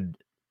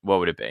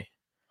it be?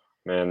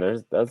 Man,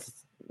 there's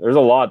a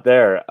lot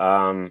there.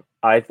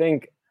 I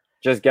think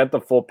just get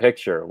the full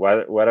picture,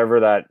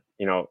 whatever that,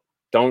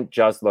 don't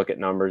just look at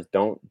numbers.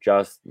 Don't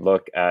just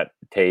look at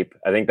tape.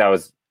 I think that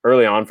was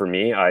early on for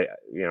me.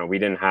 We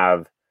didn't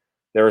have,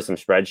 there were some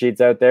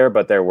spreadsheets out there,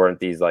 but there weren't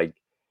these like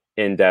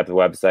in-depth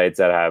websites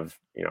that have,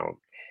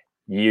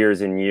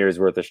 years and years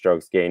worth of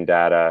strokes gained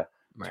data,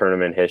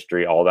 tournament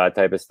history, all that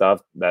type of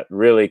stuff that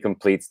really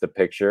completes the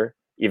picture.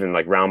 Even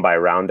like round by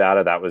round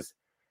data, that was,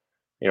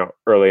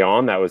 early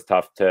on, that was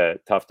tough to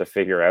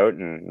figure out,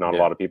 and not a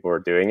lot of people were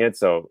doing it.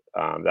 So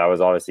that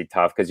was obviously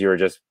tough, because you were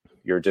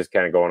just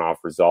kind of going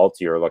off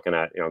results. You were looking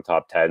at,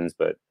 top 10s,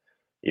 but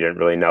you didn't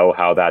really know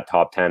how that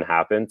top 10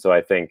 happened. So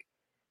I think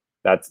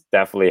that's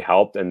definitely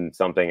helped, and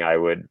something I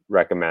would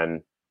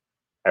recommend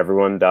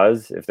everyone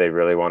does if they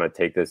really want to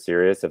take this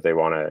serious, if they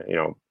want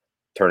to,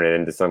 turn it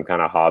into some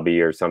kind of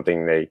hobby or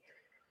something they,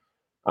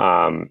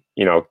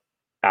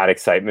 add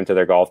excitement to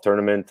their golf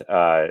tournament.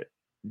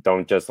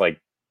 Don't just like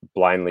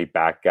blindly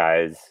back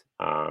guys.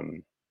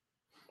 And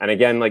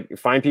again, like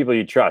find people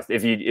you trust.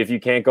 If you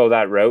can't go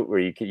that route where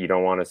you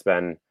don't want to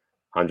spend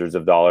hundreds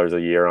of dollars a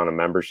year on a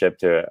membership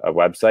to a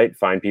website,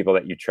 find people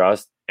that you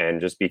trust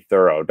and just be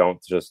thorough.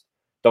 Don't just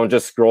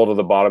scroll to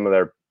the bottom of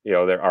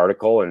their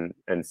article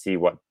and see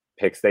what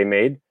picks they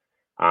made.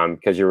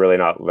 Because you're really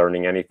not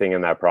learning anything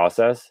in that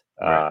process.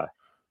 Right.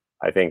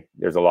 I think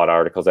there's a lot of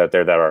articles out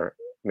there that are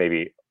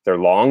maybe they're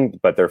long,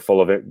 but they're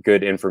full of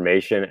good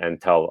information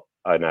and tell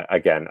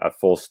a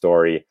full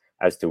story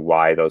as to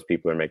why those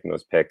people are making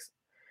those picks.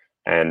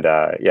 And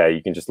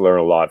you can just learn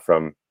a lot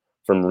from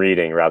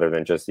reading rather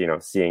than just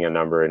seeing a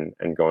number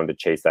and going to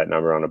chase that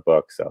number on a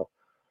book. So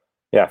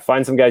yeah,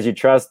 find some guys you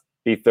trust,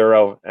 be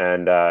thorough,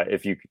 and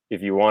if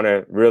you want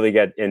to really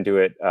get into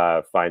it,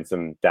 find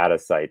some data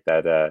site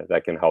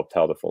that can help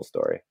tell the full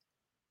story.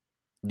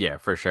 Yeah,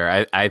 for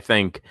sure. I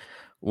think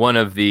one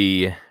of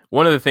the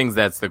things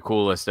that's the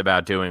coolest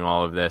about doing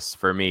all of this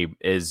for me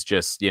is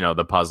just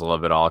the puzzle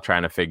of it all,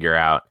 trying to figure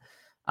out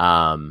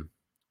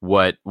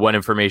what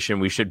information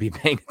we should be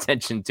paying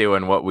attention to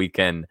and what we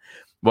can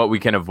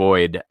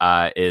avoid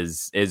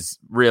is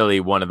really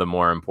one of the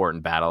more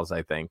important battles,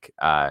 I think.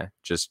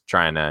 Just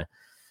trying to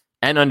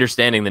and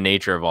understanding the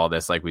nature of all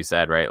this, like we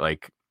said, right?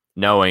 Like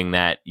knowing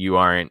that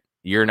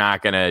you're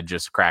not going to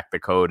just crack the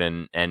code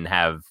and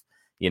have,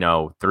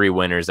 3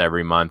 winners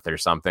every month or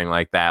something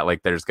like that.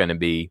 Like there's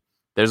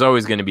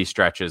always going to be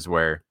stretches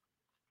where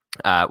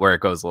it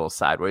goes a little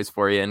sideways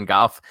for you in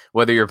golf,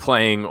 whether you're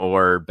playing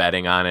or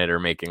betting on it or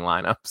making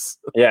lineups.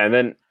 Yeah. And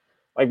then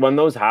like when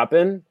those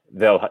happen,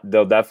 they'll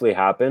definitely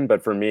happen.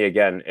 But for me,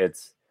 again,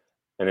 it's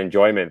an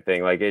enjoyment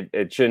thing. Like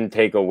it shouldn't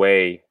take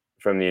away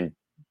from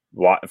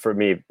for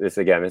me, this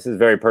is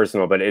very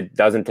personal, but it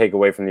doesn't take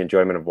away from the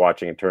enjoyment of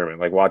watching a tournament.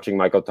 Like watching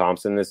Michael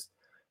Thompson this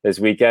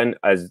weekend,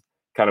 as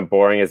kind of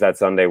boring as that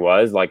Sunday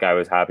was, like I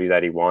was happy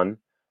that he won.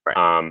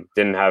 Right.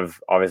 Didn't have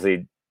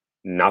obviously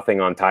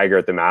nothing on Tiger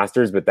at the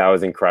Masters, but that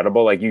was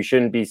incredible. Like you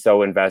shouldn't be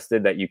so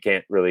invested that you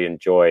can't really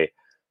enjoy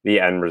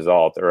the end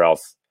result, or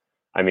else,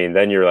 I mean,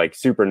 then you're like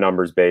super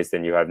numbers based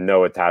and you have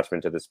no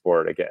attachment to the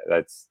sport. Again,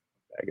 that's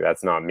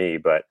not me,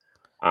 but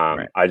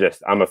right.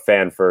 I'm a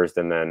fan first,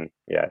 and then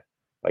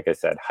like I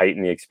said,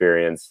 heighten the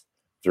experience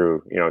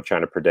through,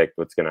 trying to predict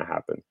what's going to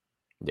happen.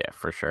 Yeah,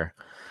 for sure.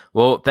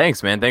 Well,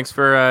 thanks, man. Thanks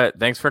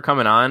for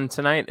coming on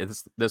tonight.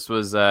 This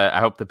was I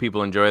hope the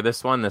people enjoy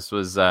this one. This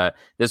was good,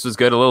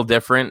 a little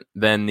different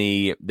than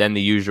the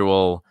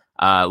usual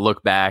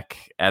look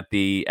back at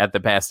the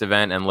past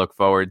event and look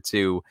forward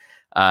to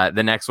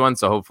the next one.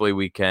 So hopefully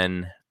we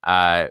can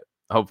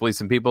hopefully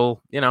some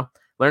people,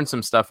 learn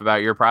some stuff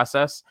about your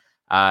process.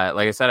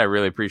 Like I said, I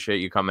really appreciate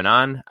you coming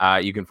on.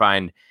 You can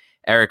find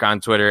Eric on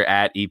Twitter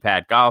at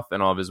epatgolf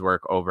and all of his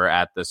work over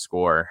at The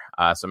Score.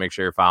 So make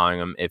sure you're following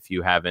him if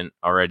you haven't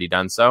already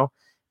done so.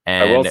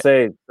 And I will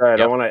say, sorry,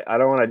 yep. I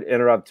don't want to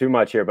interrupt too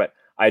much here, but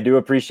I do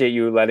appreciate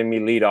you letting me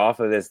lead off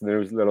of this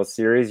new little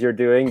series you're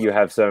doing. You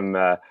have some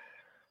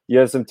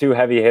 2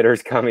 heavy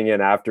hitters coming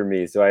in after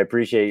me, so I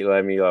appreciate you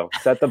letting me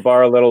set the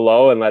bar a little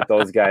low and let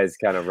those guys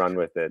kind of run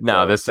with it.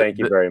 No, so thank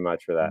you very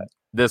much for that.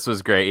 This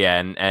was great, yeah,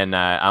 and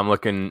I'm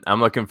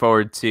looking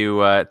forward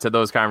to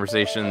those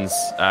conversations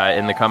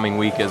in the coming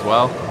week as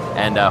well,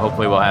 and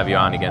hopefully we'll have you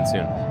on again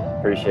soon.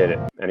 Appreciate it.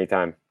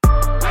 Anytime.